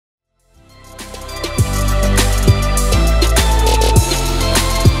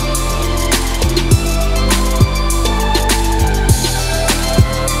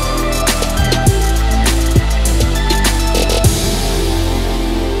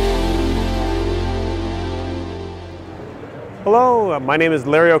Hello, my name is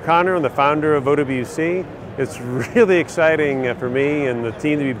Larry O'Connor. I'm the founder of OWC. It's really exciting for me and the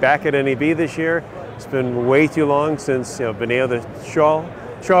team to be back at NAB this year. It's been way too long since been able to show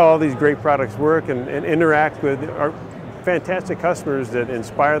all these great products work and interact with our fantastic customers that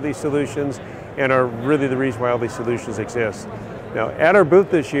inspire these solutions and are really the reason why all these solutions exist. Now, at our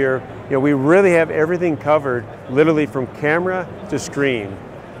booth this year, we really have everything covered, literally from camera to screen.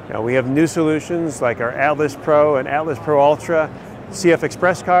 Now, we have new solutions like our Atlas Pro and Atlas Pro Ultra CF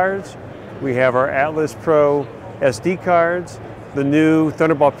Express cards. We have our Atlas Pro SD cards, the new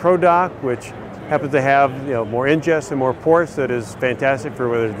Thunderbolt Pro Dock, which happens to have more ingest and more ports. That is fantastic for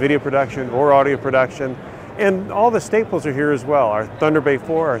whether it's video production or audio production. And all the staples are here as well. Our Thunder Bay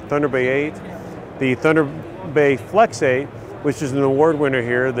 4, our Thunder Bay 8, the Thunder Bay Flex 8, which is an award winner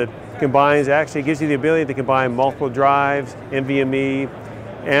here that actually gives you the ability to combine multiple drives, NVMe,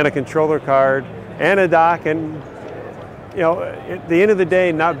 and a controller card, and a dock. And at the end of the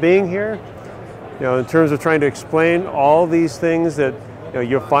day, not being here, in terms of trying to explain all these things that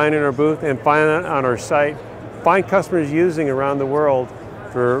you'll find in our booth and find on our site, find customers using around the world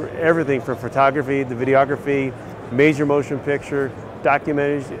for everything from photography to videography, major motion picture,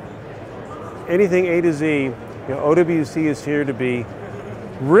 documentaries, anything A to Z. OWC is here to be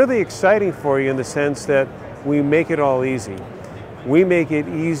really exciting for you in the sense that we make it all easy. We make it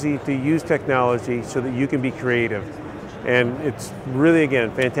easy to use technology so that you can be creative. And it's really, again,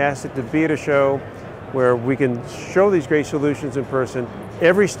 fantastic to be at a show where we can show these great solutions in person.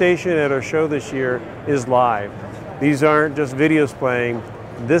 Every station at our show this year is live. These aren't just videos playing.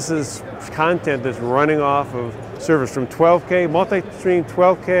 This is content that's running off of servers from 12K, multi-stream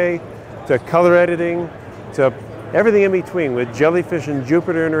 12K, to color editing, to everything in between, with Jellyfish and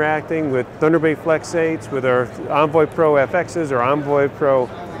Jupiter interacting, with Thunder Bay Flex 8s, with our Envoy Pro FXs or Envoy Pro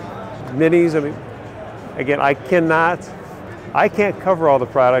Minis. I mean, again, I can't cover all the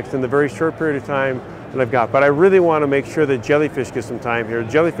products in the very short period of time that I've got, but I really want to make sure that Jellyfish gets some time here.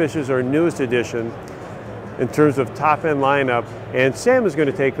 Jellyfish is our newest addition in terms of top-end lineup, and Sam is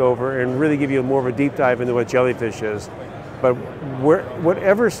going to take over and really give you more of a deep dive into what Jellyfish is. But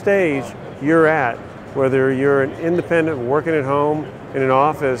whatever stage you're at, whether you're an independent working at home, in an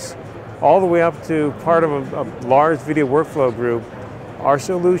office, all the way up to part of a large video workflow group, our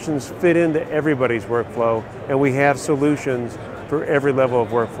solutions fit into everybody's workflow, and we have solutions for every level of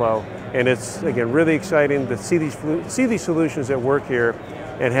workflow. And it's, again, really exciting to see these solutions at work here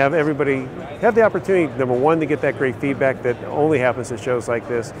and have everybody have the opportunity, number one, to get that great feedback that only happens at shows like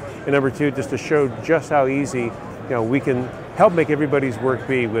this, and number two, just to show just how easy we can help make everybody's work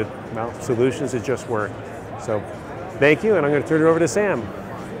be with solutions that just work. So thank you, and I'm going to turn it over to Sam.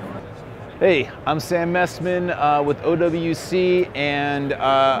 Hey, I'm Sam Messman with OWC, and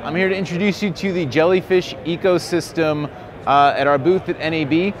I'm here to introduce you to the Jellyfish ecosystem at our booth at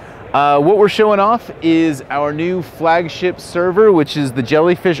NAB. What we're showing off is our new flagship server, which is the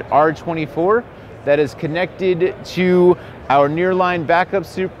Jellyfish R24, that is connected to our nearline backup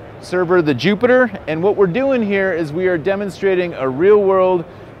server, the Jupiter. And what we're doing here is we are demonstrating a real-world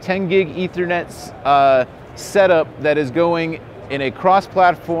 10 gig Ethernet setup that is going in a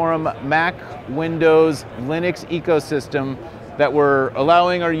cross-platform Mac, Windows, Linux ecosystem that we're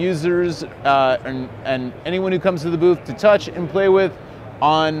allowing our users and anyone who comes to the booth to touch and play with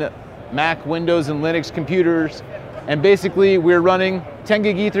on Mac, Windows, and Linux computers. And basically we're running 10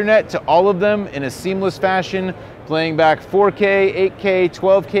 gig Ethernet to all of them in a seamless fashion, playing back 4K, 8K,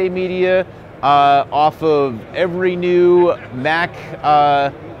 12K media off of every new Mac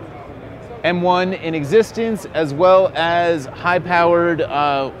M1 in existence, as well as high-powered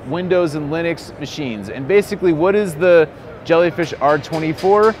Windows and Linux machines. And basically, what is the Jellyfish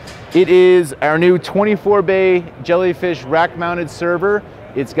R24? It is our new 24-bay Jellyfish rack-mounted server.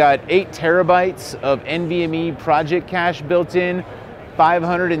 It's got 8 terabytes of NVMe project cache built in,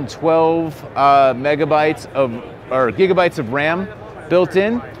 512 gigabytes of RAM built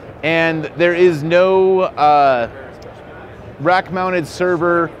in, and there is no rack-mounted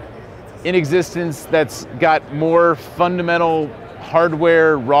server in existence that's got more fundamental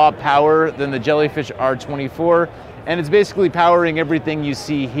hardware raw power than the Jellyfish R24, and it's basically powering everything you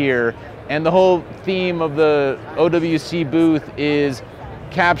see here. And the whole theme of the OWC booth is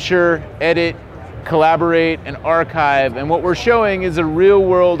capture, edit, collaborate, and archive. And what we're showing is a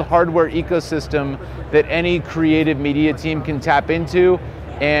real-world hardware ecosystem that any creative media team can tap into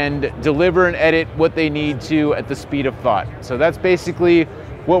and deliver and edit what they need to at the speed of thought. So that's basically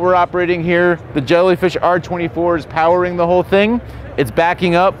what we're operating here. The Jellyfish R24 is powering the whole thing. It's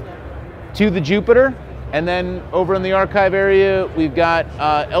backing up to the Jupiter. And then over in the archive area, we've got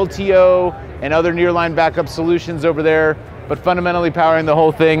LTO and other nearline backup solutions over there. but fundamentally powering the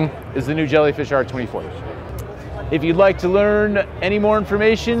whole thing is the new Jellyfish R24. If you'd like to learn any more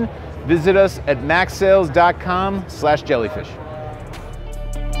information, visit us at maxsales.com/jellyfish.